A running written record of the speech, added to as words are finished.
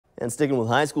And sticking with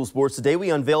high school sports, today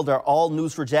we unveiled our all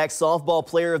News4JAX softball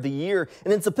player of the year,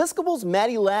 and it's Episcopal's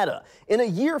Maddie Latta. In a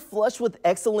year flush with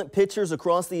excellent pitchers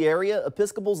across the area,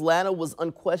 Episcopal's Latta was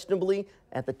unquestionably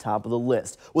at the top of the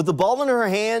list. With the ball in her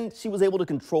hand, she was able to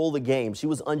control the game. She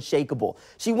was unshakable.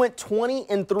 She went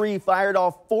 20-3, fired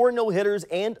off 4 no-hitters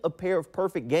and a pair of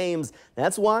perfect games.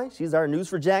 That's why she's our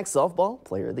News4JAX softball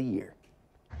player of the year.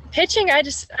 Pitching, I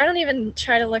don't even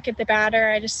try to look at the batter.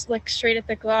 I just look straight at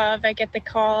the glove. I get the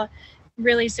call,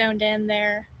 really zoned in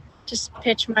there, just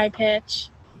pitch my pitch.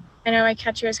 I know my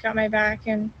catcher has got my back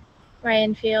and my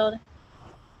infield.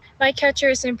 My catcher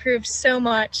has improved so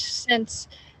much since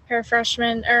her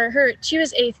freshman, she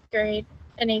was 8th grade,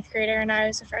 an 8th grader, and I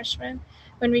was a freshman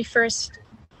when we first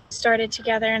started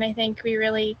together, and I think we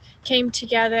really came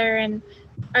together, and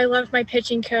I love my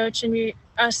pitching coach, and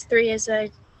us three as a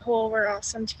whole were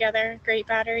awesome together. Great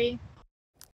battery.